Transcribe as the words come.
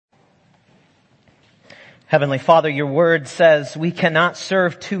Heavenly Father, your word says we cannot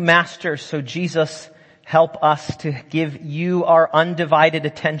serve two masters, so Jesus, help us to give you our undivided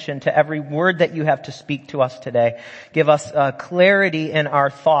attention to every word that you have to speak to us today. Give us clarity in our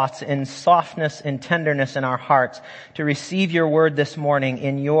thoughts, in softness and tenderness in our hearts to receive your word this morning.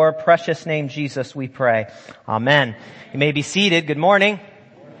 In your precious name, Jesus, we pray. Amen. You may be seated. Good morning.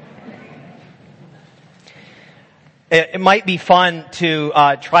 It might be fun to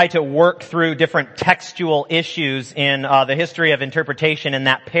try to work through different textual issues in the history of interpretation in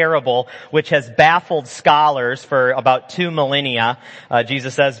that parable, which has baffled scholars for about 2 millennia.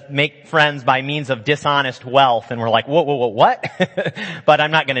 Jesus says, make friends by means of dishonest wealth. And we're like, whoa, what? But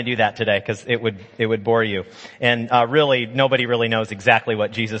I'm not going to do that today because it would bore you. And really, nobody really knows exactly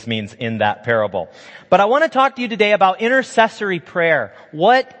what Jesus means in that parable. But I want to talk to you today about intercessory prayer.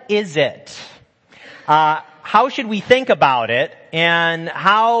 What is it? How should we think about it, and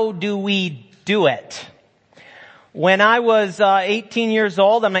how do we do it? When I was 18 years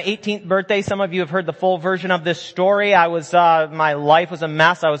old, on my 18th birthday, some of you have heard the full version of this story. My life was a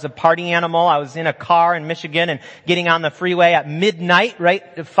mess. I was a party animal. I was in a car in Michigan and getting on the freeway at midnight,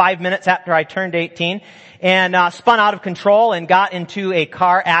 right 5 minutes after I turned 18. And spun out of control and got into a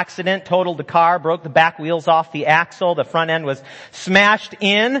car accident, totaled the car, broke the back wheels off the axle, the front end was smashed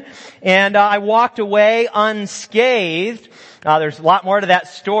in, and I walked away unscathed. There's a lot more to that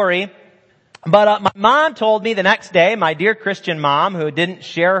story. But my mom told me the next day, my dear Christian mom, who didn't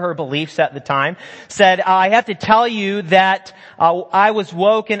share her beliefs at the time, said, I have to tell you that I was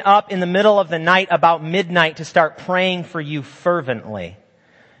woken up in the middle of the night about midnight to start praying for you fervently.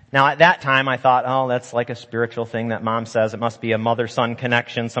 Now at that time I thought, oh, that's like a spiritual thing that mom says. It must be a mother-son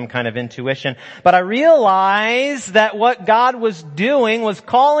connection, some kind of intuition. But I realized that what God was doing was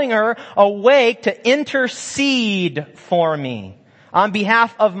calling her awake to intercede for me on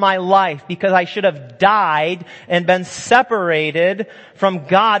behalf of my life, because I should have died and been separated from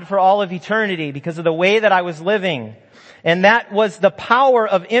God for all of eternity because of the way that I was living. And that was the power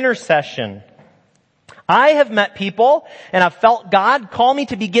of intercession. I have met people and I've felt God call me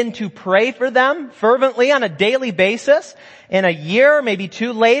to begin to pray for them fervently on a daily basis. And a year, maybe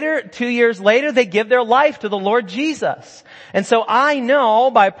 2 years later, they give their life to the Lord Jesus. And so I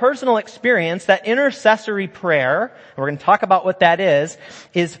know by personal experience that intercessory prayer, and we're going to talk about what that is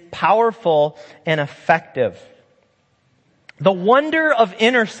powerful and effective. The wonder of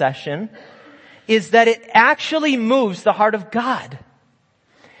intercession is that it actually moves the heart of God.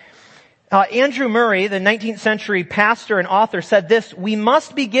 Andrew Murray, the 19th century pastor and author, said this: we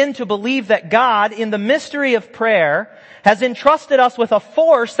must begin to believe that God, in the mystery of prayer, has entrusted us with a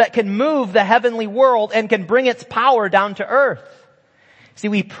force that can move the heavenly world and can bring its power down to earth. See,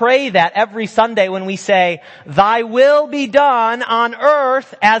 we pray that every Sunday when we say, Thy will be done on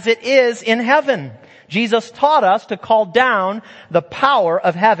earth as it is in heaven. Jesus taught us to call down the power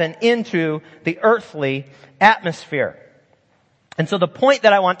of heaven into the earthly atmosphere. And so the point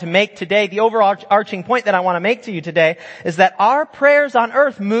that I want to make today, the overarching point that I want to make to you today, is that our prayers on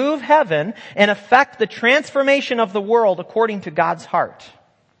earth move heaven and affect the transformation of the world according to God's heart.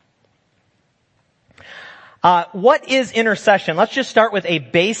 What is intercession? Let's just start with a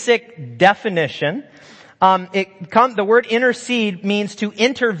basic definition. The word intercede means to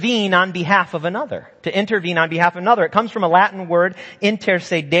intervene on behalf of another. To intervene on behalf of another. It comes from a Latin word,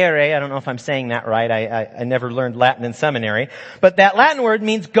 intercedere. I don't know if I'm saying that right. I never learned Latin in seminary. But that Latin word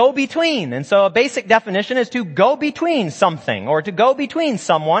means go between. And so a basic definition is to go between something, or to go between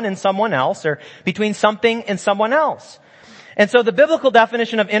someone and someone else, or between something and someone else. And so the biblical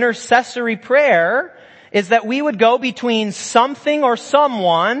definition of intercessory prayer is that we would go between something or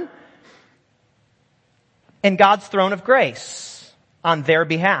someone and God's throne of grace on their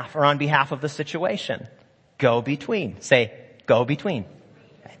behalf, or on behalf of the situation. Go between. Say, go between.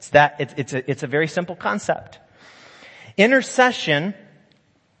 It's a very simple concept. Intercession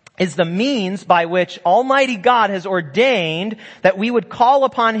is the means by which Almighty God has ordained that we would call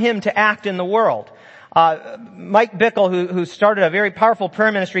upon Him to act in the world. Mike Bickle, who started a very powerful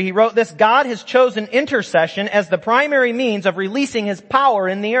prayer ministry, he wrote this: God has chosen intercession as the primary means of releasing His power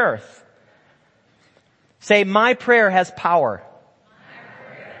in the earth. Say, my prayer has power.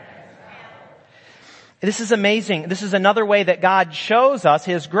 This is amazing. This is another way that God shows us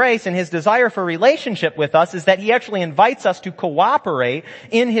His grace and His desire for relationship with us, is that He actually invites us to cooperate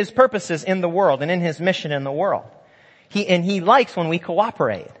in His purposes in the world and in His mission in the world. He likes when we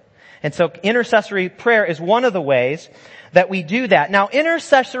cooperate. And so intercessory prayer is one of the ways that we do that. Now,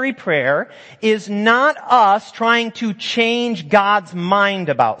 intercessory prayer is not us trying to change God's mind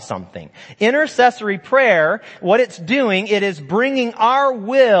about something. Intercessory prayer, what it's doing, it is bringing our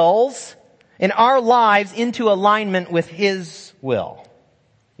wills in our lives into alignment with His will.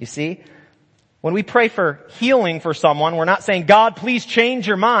 You see? When we pray for healing for someone, we're not saying, God, please change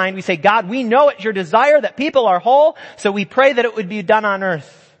your mind. We say, God, we know it's your desire that people are whole, so we pray that it would be done on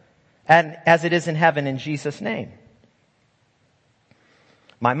earth and as it is in heaven in Jesus' name.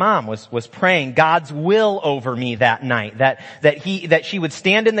 My mom was praying God's will over me that night, that she would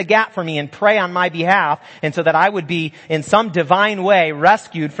stand in the gap for me and pray on my behalf, and so that I would be in some divine way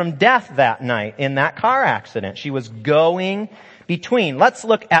rescued from death that night in that car accident. She was going between. Let's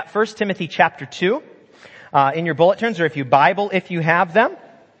look at 1 Timothy chapter 2 in your bulletins, or if you have them.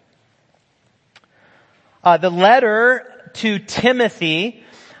 The letter to Timothy,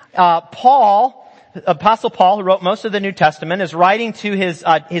 Apostle Paul, who wrote most of the New Testament, is writing to his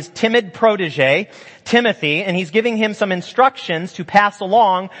timid protege, Timothy, and he's giving him some instructions to pass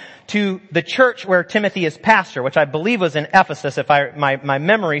along to the church where Timothy is pastor, which I believe was in Ephesus, if my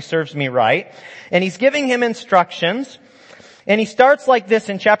memory serves me right. And he's giving him instructions, and he starts like this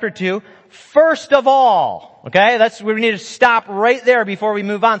in chapter 2, first of all. Okay, we need to stop right there before we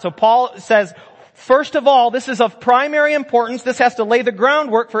move on. So Paul says, first of all, this is of primary importance. This has to lay the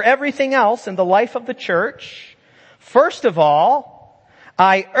groundwork for everything else in the life of the church. First of all,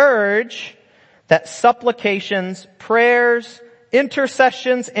 I urge that supplications, prayers,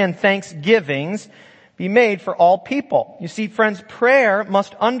 intercessions, and thanksgivings be made for all people. You see, friends, prayer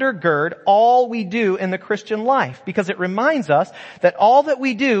must undergird all we do in the Christian life, because it reminds us that all that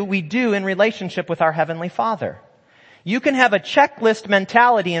we do in relationship with our Heavenly Father. You can have a checklist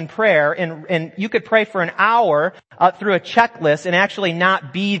mentality in prayer, and you could pray for an hour through a checklist and actually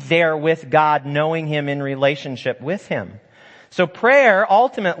not be there with God, knowing Him in relationship with Him. So prayer,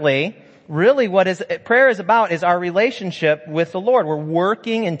 ultimately, really prayer is about is our relationship with the Lord. We're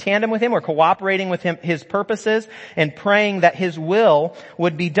working in tandem with Him. We're cooperating with Him, His purposes, and praying that His will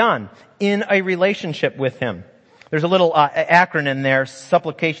would be done in a relationship with Him. There's a little acronym there: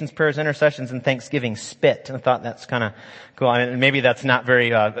 supplications, prayers, intercessions, and thanksgiving. SPIT. And I thought that's kind of cool. I mean, maybe that's not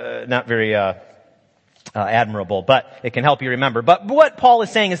very admirable, but it can help you remember. But what Paul is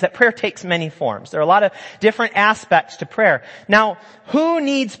saying is that prayer takes many forms. There are a lot of different aspects to prayer. Now, who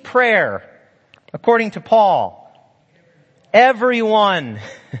needs prayer? According to Paul, everyone.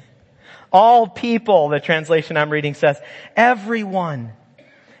 All people, the translation I'm reading says. Everyone.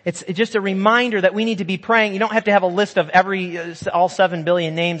 It's just a reminder that we need to be praying. You don't have to have a list of all 7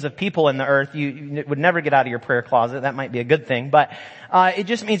 billion names of people in the earth. You would never get out of your prayer closet. That might be a good thing. But it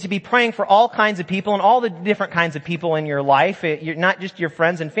just means to be praying for all kinds of people and all the different kinds of people in your life. You're not just your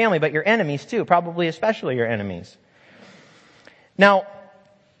friends and family, but your enemies too. Probably especially your enemies. Now,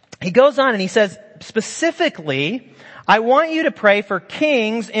 he goes on and he says, specifically, I want you to pray for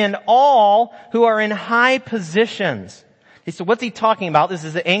kings and all who are in high positions. So what's he talking about? This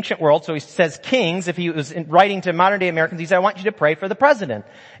is the ancient world, so he says kings. If he was writing to modern day Americans, he said, I want you to pray for the president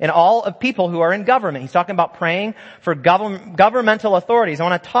and all of people who are in government. He's talking about praying for governmental authorities. I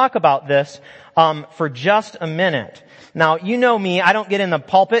want to talk about this for just a minute. Now, you know me, I don't get in the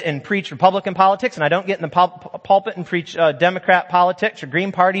pulpit and preach Republican politics, and I don't get in the pulpit and preach Democrat politics or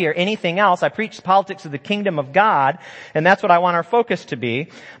Green Party or anything else. I preach the politics of the kingdom of God, and that's what I want our focus to be.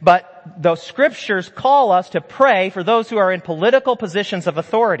 But the scriptures call us to pray for those who are in political positions of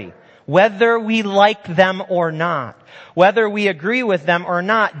authority, whether we like them or not, whether we agree with them or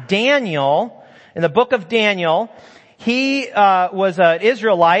not. Daniel, in the book of Daniel, he was an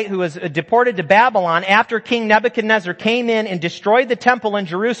Israelite who was deported to Babylon after King Nebuchadnezzar came in and destroyed the temple in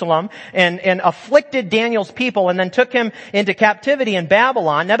Jerusalem and afflicted Daniel's people and then took him into captivity in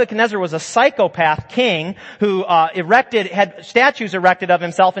Babylon. Nebuchadnezzar was a psychopath king who had statues erected of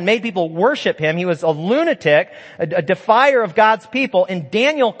himself and made people worship him. He was a lunatic, a defier of God's people, and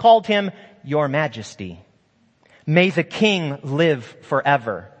Daniel called him Your Majesty. May the king live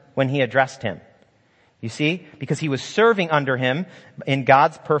forever when he addressed him. You see? Because he was serving under him in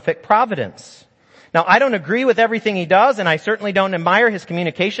God's perfect providence. Now, I don't agree with everything he does, and I certainly don't admire his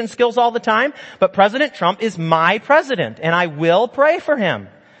communication skills all the time, but President Trump is my president, and I will pray for him.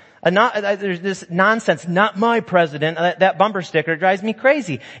 There's this nonsense, not my president, that bumper sticker drives me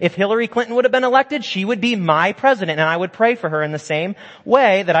crazy. If Hillary Clinton would have been elected, she would be my president, and I would pray for her in the same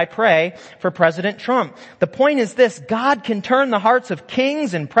way that I pray for President Trump. The point is this: God can turn the hearts of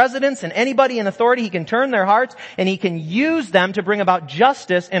kings and presidents and anybody in authority. He can turn their hearts, and He can use them to bring about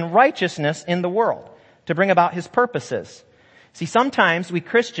justice and righteousness in the world, to bring about His purposes. See, sometimes we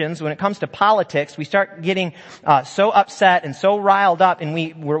Christians, when it comes to politics, we start getting so upset and so riled up,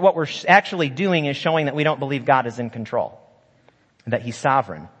 and what we're actually doing is showing that we don't believe God is in control, and that He's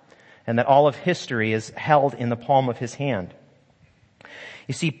sovereign, and that all of history is held in the palm of His hand.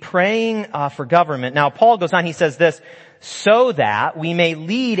 You see, praying for government. Now, Paul goes on, he says this, so that we may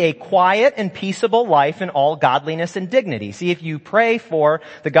lead a quiet and peaceable life in all godliness and dignity. See, if you pray for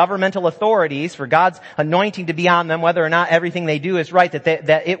the governmental authorities, for God's anointing to be on them, whether or not everything they do is right,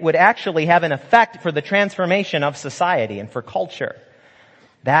 that it would actually have an effect for the transformation of society and for culture.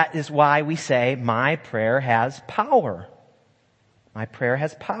 That is why we say, my prayer has power. My prayer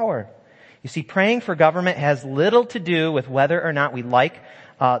has power. You see, praying for government has little to do with whether or not we like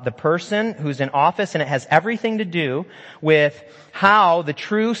the person who's in office, and it has everything to do with how the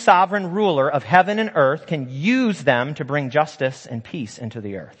true sovereign ruler of heaven and earth can use them to bring justice and peace into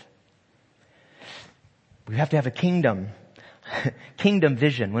the earth. We have to have a kingdom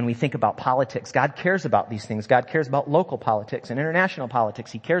vision when we think about politics. God cares about these things. God cares about local politics and international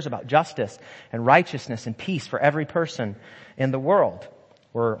politics. He cares about justice and righteousness and peace for every person in the world.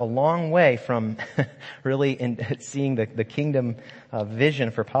 We're a long way from really seeing the kingdom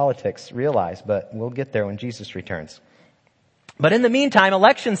vision for politics realized, but we'll get there when Jesus returns. But in the meantime,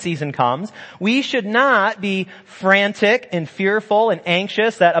 election season comes. We should not be frantic and fearful and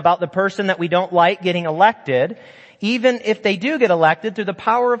anxious about the person that we don't like getting elected. Even if they do get elected, through the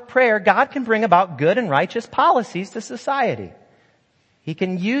power of prayer, God can bring about good and righteous policies to society. He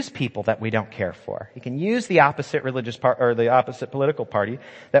can use people that we don't care for. He can use the opposite religious or the opposite political party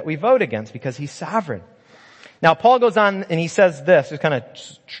that we vote against because He's sovereign. Now, Paul goes on and he says this, just kind of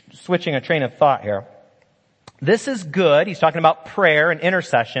switching a train of thought here. This is good. He's talking about prayer and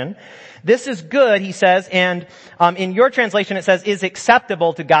intercession. This is good, he says, and in your translation it says is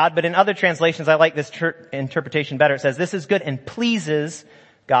acceptable to God, but in other translations I like this interpretation better. It says this is good and pleases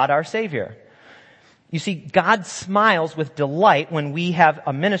God our Savior. You see, God smiles with delight when we have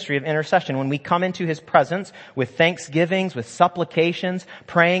a ministry of intercession, when we come into His presence with thanksgivings, with supplications,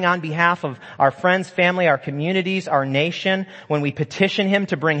 praying on behalf of our friends, family, our communities, our nation, when we petition Him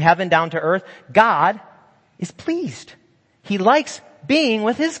to bring heaven down to earth. God is pleased. He likes being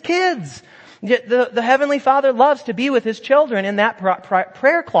with His kids. The Heavenly Father loves to be with His children in that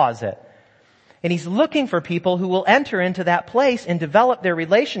prayer closet. And He's looking for people who will enter into that place and develop their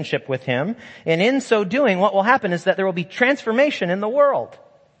relationship with Him. And in so doing, what will happen is that there will be transformation in the world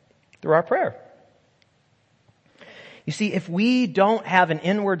through our prayer. You see, if we don't have an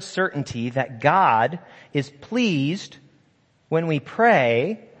inward certainty that God is pleased when we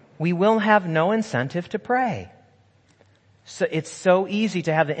pray, we will have no incentive to pray. So it's so easy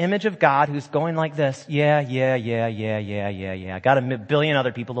to have the image of God who's going like this. Yeah. I got a billion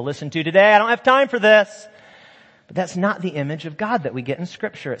other people to listen to today. I don't have time for this. But that's not the image of God that we get in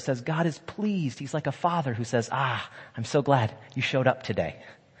Scripture. It says God is pleased. He's like a father who says, I'm so glad you showed up today.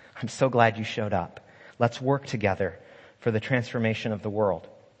 I'm so glad you showed up. Let's work together for the transformation of the world.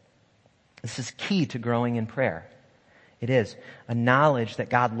 This is key to growing in prayer. It is a knowledge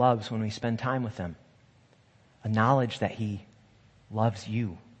that God loves when we spend time with Him. A knowledge that He loves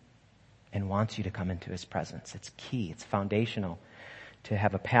you and wants you to come into His presence. It's key. It's foundational to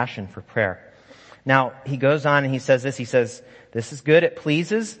have a passion for prayer. Now, he goes on and he says this. He says, this is good. It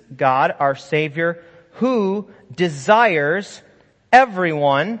pleases God, our Savior, who desires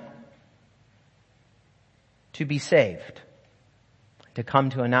everyone to be saved, to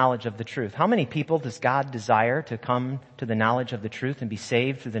come to a knowledge of the truth. How many people does God desire to come to the knowledge of the truth and be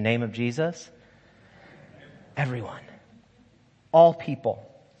saved through the name of Jesus? Everyone. All people.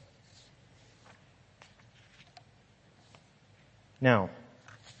 Now,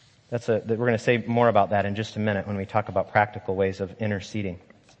 we're going to say more about that in just a minute when we talk about practical ways of interceding.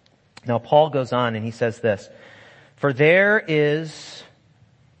 Now, Paul goes on and he says this, for there is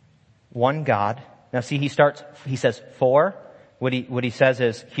one God. Now see, he says for. What he says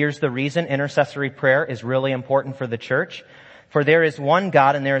is, here's the reason intercessory prayer is really important for the church. For there is one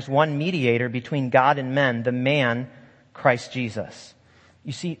God and there is one mediator between God and men, the man, Christ Jesus.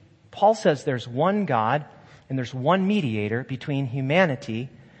 You see, Paul says there's one God and there's one mediator between humanity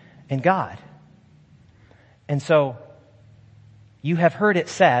and God. And so, you have heard it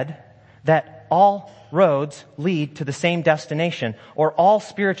said that all roads lead to the same destination, or all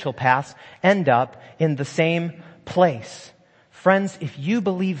spiritual paths end up in the same place. Friends, if you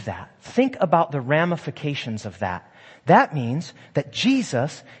believe that, think about the ramifications of that. That means that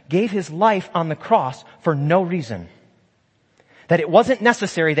Jesus gave His life on the cross for no reason. That it wasn't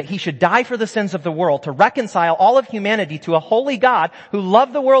necessary that He should die for the sins of the world to reconcile all of humanity to a holy God who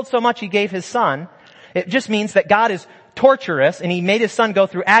loved the world so much He gave His Son. It just means that God is torturous and He made His Son go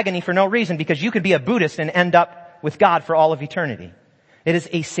through agony for no reason, because you could be a Buddhist and end up with God for all of eternity. It is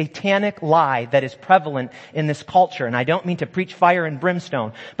a satanic lie that is prevalent in this culture. And I don't mean to preach fire and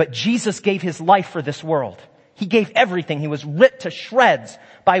brimstone, but Jesus gave His life for this world. He gave everything. He was ripped to shreds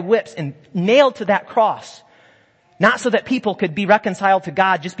by whips and nailed to that cross. Not so that people could be reconciled to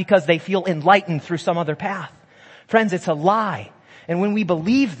God just because they feel enlightened through some other path. Friends, it's a lie. And when we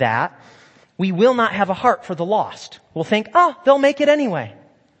believe that, we will not have a heart for the lost. We'll think, oh, they'll make it anyway.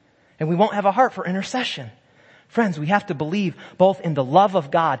 And we won't have a heart for intercession. Friends, we have to believe both in the love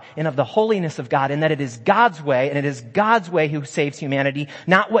of God and of the holiness of God, and that it is God's way, and it is God's way who saves humanity,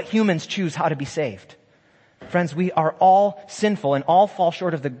 not what humans choose how to be saved. Friends, we are all sinful and all fall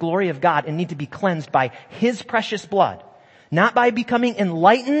short of the glory of God and need to be cleansed by His precious blood. Not by becoming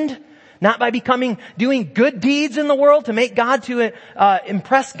enlightened, not by doing good deeds in the world to make God, to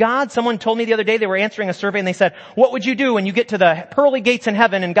impress God. Someone told me the other day, they were answering a survey and they said, what would you do when you get to the pearly gates in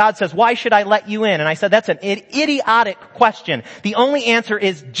heaven and God says, why should I let you in? And I said, that's an idiotic question. The only answer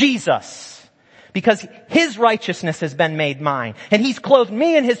is Jesus. Because His righteousness has been made mine. And He's clothed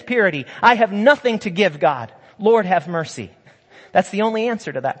me in His purity. I have nothing to give God. Lord, have mercy. That's the only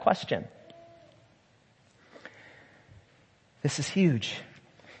answer to that question. This is huge.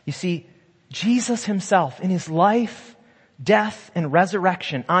 You see, Jesus Himself in His life, death, and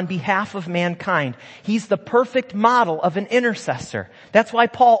resurrection on behalf of mankind, He's the perfect model of an intercessor. That's why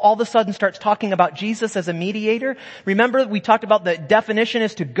Paul all of a sudden starts talking about Jesus as a mediator. Remember, we talked about the definition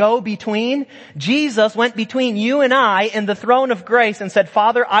is to go between. Jesus went between you and I and the throne of grace and said,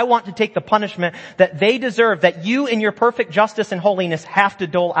 Father, I want to take the punishment that they deserve, that you in your perfect justice and holiness have to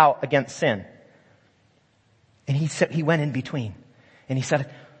dole out against sin. And He went in between. And He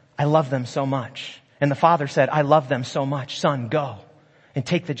said, I love them so much. And the Father said, I love them so much. Son, go and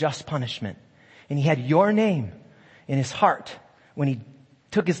take the just punishment. And He had your name in His heart when He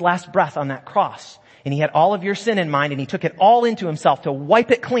took His last breath on that cross. And He had all of your sin in mind, and He took it all into Himself to wipe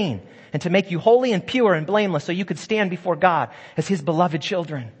it clean and to make you holy and pure and blameless so you could stand before God as His beloved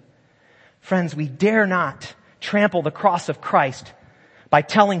children. Friends, we dare not trample the cross of Christ by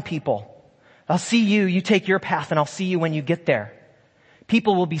telling people, I'll see you, you take your path, and I'll see you when you get there.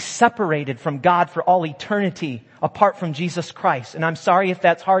 People will be separated from God for all eternity apart from Jesus Christ. And I'm sorry if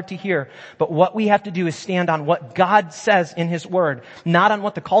that's hard to hear, but what we have to do is stand on what God says in His Word, not on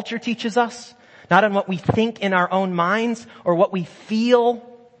what the culture teaches us, not on what we think in our own minds or what we feel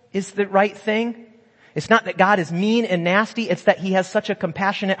is the right thing. It's not that God is mean and nasty. It's that He has such a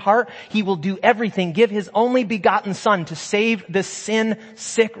compassionate heart. He will do everything, give His only begotten Son to save this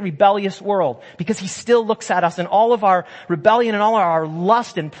sin-sick, rebellious world. Because He still looks at us in all of our rebellion and all of our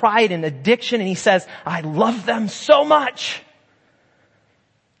lust and pride and addiction, and He says, I love them so much.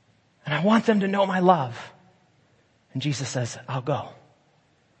 And I want them to know my love. And Jesus says, I'll go.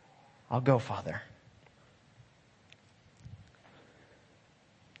 I'll go, Father.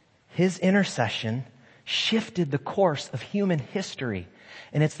 His intercession shifted the course of human history.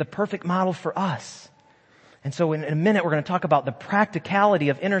 And it's the perfect model for us. And so in a minute, we're going to talk about the practicality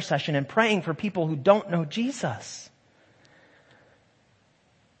of intercession and praying for people who don't know Jesus.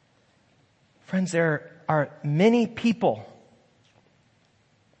 Friends, there are many people.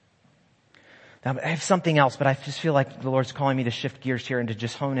 Now, I have something else, but I just feel like the Lord's calling me to shift gears here and to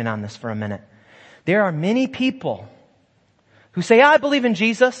just hone in on this for a minute. There are many people who say, I believe in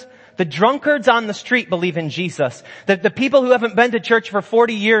Jesus. The drunkards on the street believe in Jesus. The people who haven't been to church for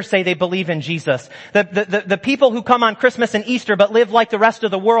 40 years say they believe in Jesus. The people who come on Christmas and Easter but live like the rest of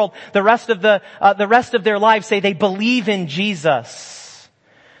the world, the rest of their lives say they believe in Jesus.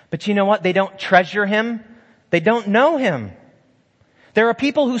 But you know what? They don't treasure Him. They don't know Him. There are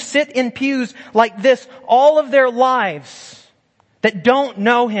people who sit in pews like this all of their lives that don't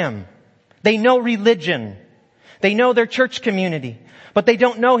know Him. They know religion. They know their church community, but they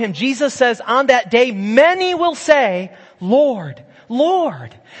don't know Him. Jesus says on that day, many will say, Lord,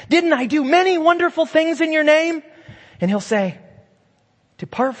 Lord, didn't I do many wonderful things in your name? And He'll say,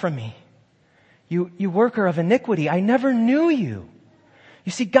 depart from me, you worker of iniquity. I never knew you.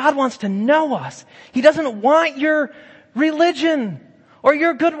 You see, God wants to know us. He doesn't want your religion or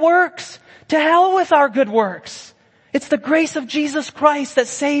your good works. To hell with our good works. It's the grace of Jesus Christ that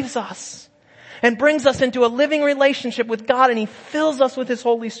saves us and brings us into a living relationship with God, and He fills us with His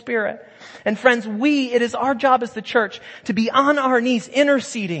Holy Spirit. And friends, it is our job as the church to be on our knees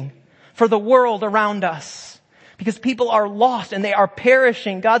interceding for the world around us. Because people are lost and they are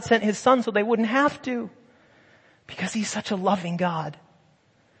perishing. God sent His Son so they wouldn't have to. Because He's such a loving God.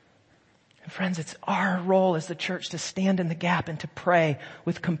 And friends, it's our role as the church to stand in the gap and to pray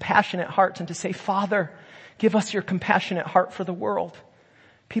with compassionate hearts and to say, Father, give us your compassionate heart for the world.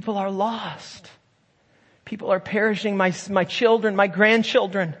 People are lost. People are perishing. My children, my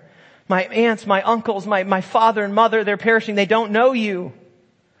grandchildren, my aunts, my uncles, my father and mother, they're perishing. They don't know you.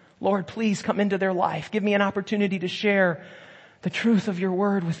 Lord, please come into their life. Give me an opportunity to share the truth of your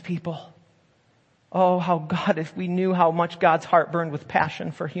word with people. Oh, how God, if we knew how much God's heart burned with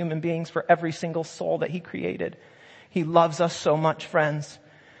passion for human beings, for every single soul that he created. He loves us so much, friends.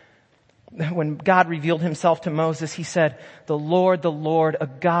 When God revealed himself to Moses, he said, the Lord, a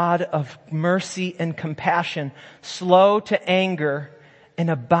God of mercy and compassion, slow to anger and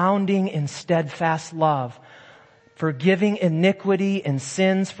abounding in steadfast love, forgiving iniquity and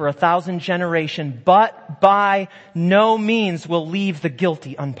sins for 1,000 generations, but by no means will leave the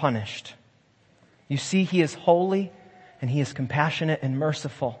guilty unpunished. You see, he is holy and he is compassionate and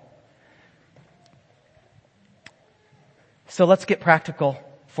merciful. So let's get practical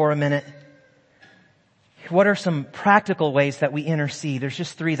for a minute. What are some practical ways that we intercede? There's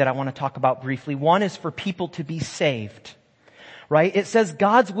just 3 that I want to talk about briefly. One is for people to be saved, right? It says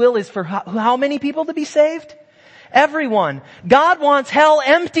God's will is for how many people to be saved? Everyone. God wants hell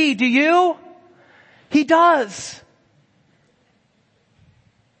empty. Do you? He does.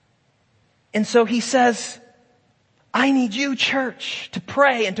 And so he says, I need you, church, to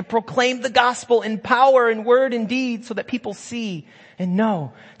pray and to proclaim the gospel in power and word and deed so that people see and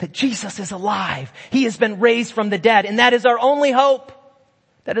know that Jesus is alive. He has been raised from the dead, and that is our only hope.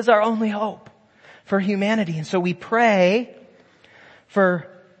 That is our only hope for humanity. And so we pray for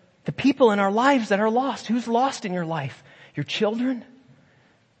the people in our lives that are lost. Who's lost in your life? Your children,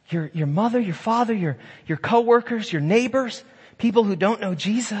 your mother, your father, your coworkers, your neighbors, people who don't know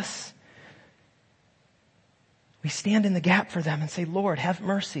Jesus. We stand in the gap for them and say, Lord, have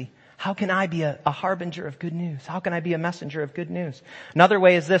mercy. How can I be a harbinger of good news? How can I be a messenger of good news? Another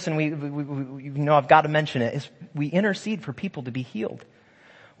way is this, and we I've got to mention it, is we intercede for people to be healed.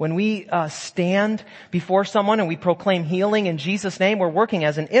 When we stand before someone and we proclaim healing in Jesus' name, we're working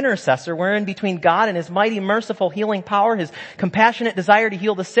as an intercessor. We're in between God and his mighty, merciful healing power, his compassionate desire to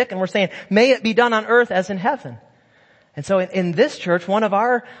heal the sick, and we're saying, may it be done on earth as in heaven. And so in this church, one of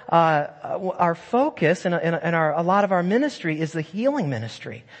our focus and a lot of our ministry is the healing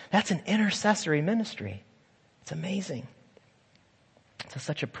ministry. That's an intercessory ministry. It's amazing. It's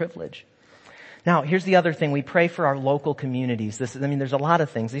such a privilege. Now, here's the other thing. We pray for our local communities. There's a lot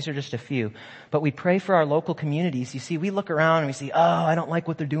of things. These are just a few. But we pray for our local communities. You see, we look around and we see, oh, I don't like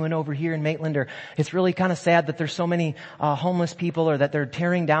what they're doing over here in Maitland, or it's really kind of sad that there's so many homeless people, or that they're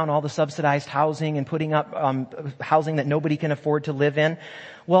tearing down all the subsidized housing and putting up housing that nobody can afford to live in.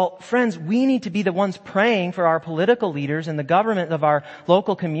 Well, friends, we need to be the ones praying for our political leaders and the government of our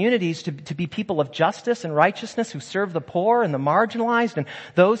local communities to be people of justice and righteousness who serve the poor and the marginalized and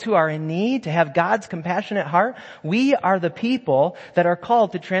those who are in need, to have God's compassionate heart. We are the people that are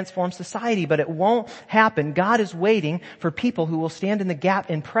called to transform society, but it won't happen. God is waiting for people who will stand in the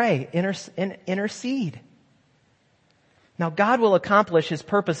gap and pray, intercede. Now, God will accomplish his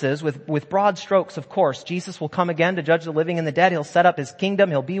purposes with broad strokes, of course. Jesus will come again to judge the living and the dead. He'll set up his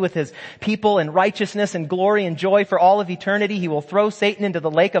kingdom. He'll be with his people in righteousness and glory and joy for all of eternity. He will throw Satan into the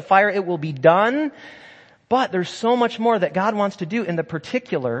lake of fire. It will be done. But there's so much more that God wants to do in the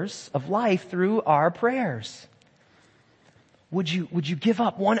particulars of life through our prayers. Would you give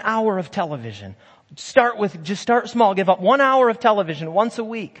up 1 hour of television? Start small. Give up 1 hour of television once a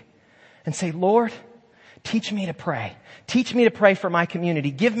week and say, Lord, teach me to pray. Teach me to pray for my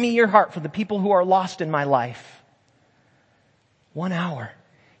community. Give me your heart for the people who are lost in my life. 1 hour.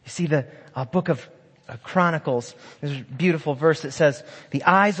 You see the book of Chronicles, there's a beautiful verse that says, the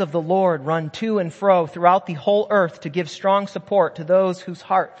eyes of the Lord run to and fro throughout the whole earth to give strong support to those whose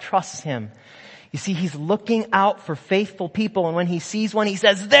heart trusts him. You see, he's looking out for faithful people, and when he sees one, he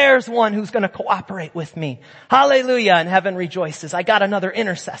says, there's one who's going to cooperate with me. Hallelujah. And heaven rejoices. I got another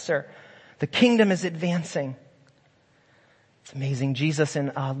intercessor. The kingdom is advancing. It's amazing. Jesus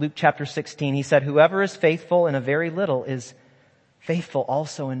in Luke chapter 16, he said, whoever is faithful in a very little is faithful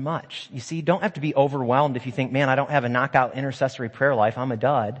also in much. You see, you don't have to be overwhelmed if you think, man, I don't have a knockout intercessory prayer life. I'm a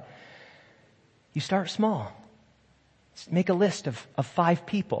dud. You start small. Make a list of 5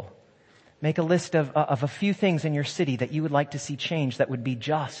 people. Make a list of a few things in your city that you would like to see change that would be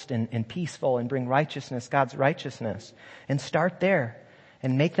just and peaceful and bring righteousness, God's righteousness. And start there.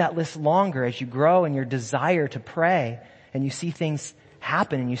 And make that list longer as you grow in your desire to pray, and you see things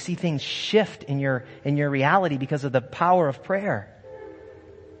happen and you see things shift in your reality because of the power of prayer.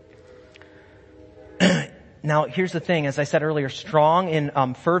 Now, here's the thing. As I said earlier, strong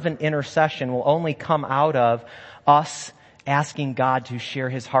and fervent intercession will only come out of us asking God to share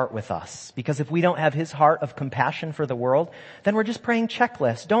his heart with us. Because if we don't have his heart of compassion for the world, then we're just praying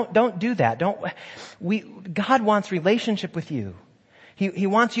checklists. Don't do that. God wants relationship with you. He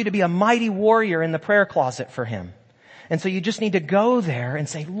wants you to be a mighty warrior in the prayer closet for him. And so you just need to go there and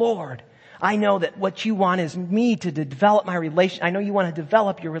say, Lord, I know that what you want is me to develop my relation. I know you want to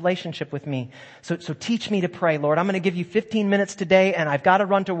develop your relationship with me. So teach me to pray, Lord. I'm going to give you 15 minutes today, and I've got to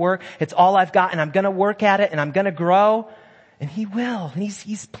run to work. It's all I've got, and I'm going to work at it, and I'm going to grow. And He will. And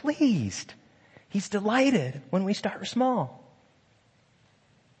He's pleased. He's delighted when we start small.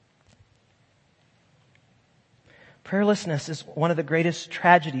 Prayerlessness is one of the greatest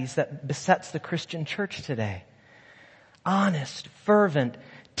tragedies that besets the Christian church today. Honest, fervent,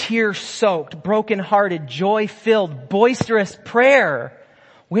 tear-soaked, broken-hearted, joy-filled, boisterous prayer.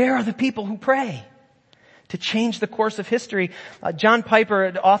 Where are the people who pray to change the course of history? John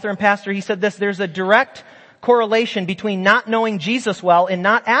Piper, author and pastor, he said this: there's a direct correlation between not knowing Jesus well and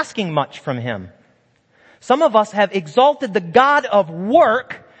not asking much from Him. Some of us have exalted the God of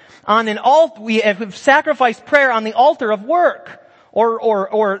work on an altar. We have sacrificed prayer on the altar of work,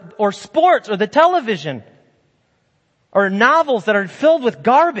 or sports, or the television, or novels that are filled with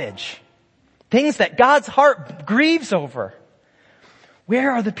garbage. Things that God's heart grieves over.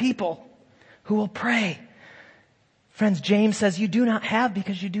 Where are the people who will pray? Friends, James says, you do not have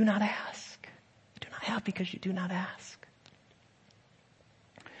because you do not ask. You do not have because you do not ask.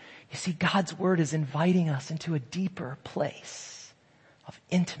 You see, God's Word is inviting us into a deeper place of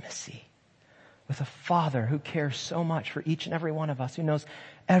intimacy with a Father who cares so much for each and every one of us, who knows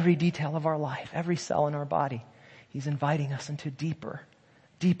every detail of our life, every cell in our body. He's inviting us into deeper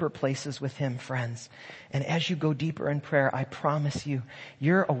places with Him, friends. And as you go deeper in prayer, I promise you,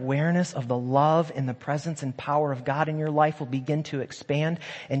 your awareness of the love and the presence and power of God in your life will begin to expand,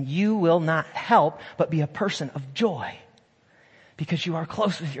 and you will not help but be a person of joy. Because you are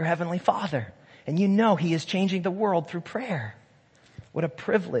close with your Heavenly Father. And you know He is changing the world through prayer. What a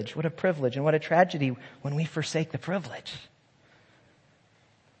privilege, and what a tragedy when we forsake the privilege.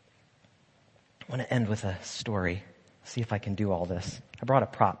 I want to end with a story. See if I can do all this. I brought a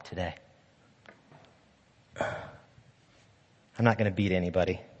prop today. I'm not going to beat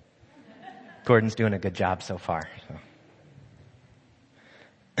anybody. Gordon's doing a good job so far.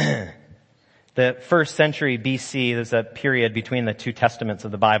 The first century BC, there's a period between the two testaments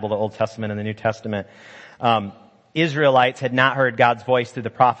of the Bible, the Old Testament and the New Testament. Israelites had not heard God's voice through the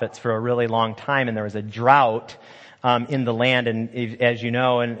prophets for a really long time, and there was a drought in the land. And as you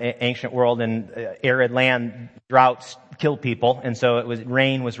know, in ancient world, in arid land, droughts kill people, and so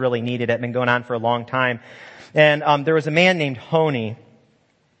rain was really needed. It had been going on for a long time. And there was a man named Honi,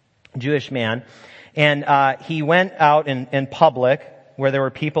 a Jewish man, and he went out in public where there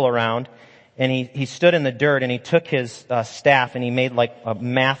were people around. And he stood in the dirt, and he took his staff, and he made like a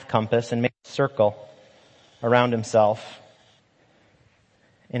math compass and made a circle around himself.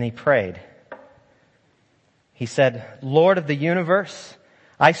 And he prayed. He said, Lord of the universe,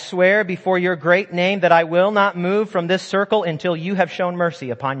 I swear before your great name that I will not move from this circle until you have shown mercy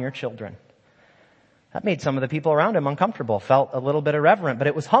upon your children. That made some of the people around him uncomfortable, felt a little bit irreverent, but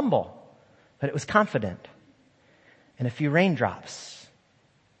it was humble, but it was confident. And a few raindrops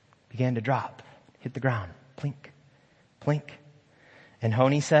began to drop, hit the ground, plink, plink. And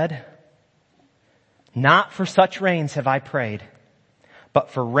Honi said, not for such rains have I prayed,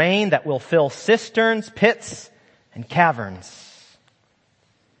 but for rain that will fill cisterns, pits, and caverns.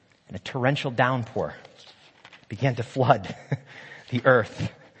 And a torrential downpour began to flood the earth.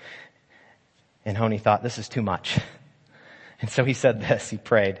 And Honi thought, this is too much. And so he said this, he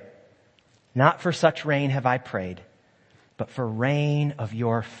prayed, not for such rain have I prayed, but for rain of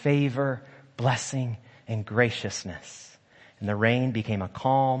your favor, blessing, and graciousness. And the rain became a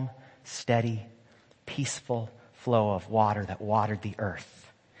calm, steady, peaceful flow of water that watered the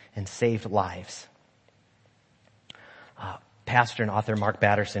earth and saved lives. Pastor and author Mark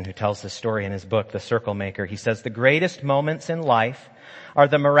Batterson, who tells this story in his book, The Circle Maker, he says, the greatest moments in life are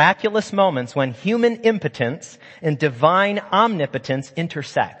the miraculous moments when human impotence and divine omnipotence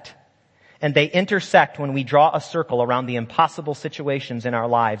intersect. And they intersect when we draw a circle around the impossible situations in our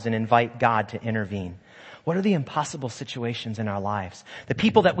lives and invite God to intervene. What are the impossible situations in our lives? The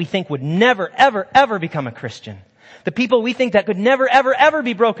people that we think would never, ever, ever become a Christian. The people we think that could never, ever, ever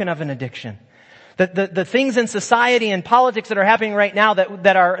be broken of an addiction. The things in society and politics that are happening right now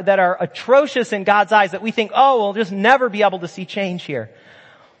that are atrocious in God's eyes, that we think, oh, we'll just never be able to see change here.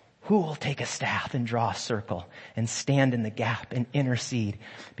 Who will take a staff and draw a circle and stand in the gap and intercede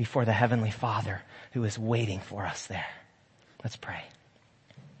before the Heavenly Father who is waiting for us there? Let's pray.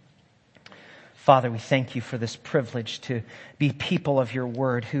 Father, we thank you for this privilege to be people of your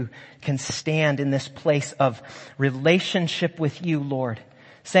word who can stand in this place of relationship with you, Lord.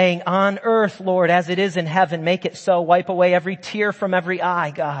 Saying, on earth, Lord, as it is in heaven, make it so. Wipe away every tear from every eye,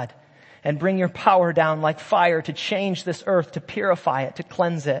 God. and bring your power down like fire to change this earth, to purify it, to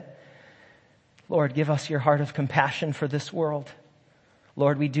cleanse it. Lord, give us your heart of compassion for this world.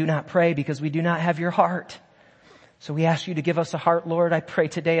 Lord, we do not pray because we do not have your heart. So we ask you to give us a heart, Lord. I pray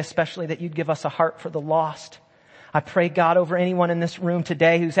today especially that you'd give us a heart for the lost. I pray, God, over anyone in this room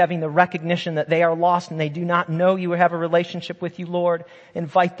today who's having the recognition that they are lost and they do not know you or have a relationship with you, Lord.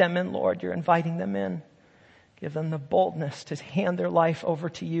 Invite them in, Lord. You're inviting them in. Give them the boldness to hand their life over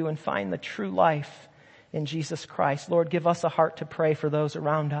to you and find the true life in Jesus Christ. Lord, give us a heart to pray for those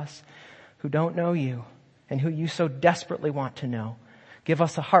around us who don't know you and who you so desperately want to know. Give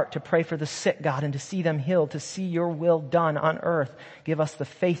us a heart to pray for the sick, God, and to see them healed, to see your will done on earth. Give us the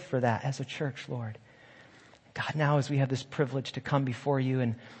faith for that as a church, Lord. God, now as we have this privilege to come before you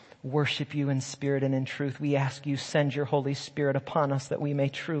and worship you in spirit and in truth, we ask you, send your Holy Spirit upon us that we may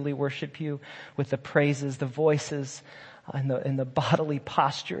truly worship you with the praises, the voices, and the bodily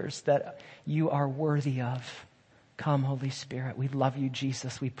postures that you are worthy of. Come, Holy Spirit. We love you,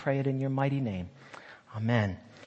 Jesus. We pray it in your mighty name. Amen.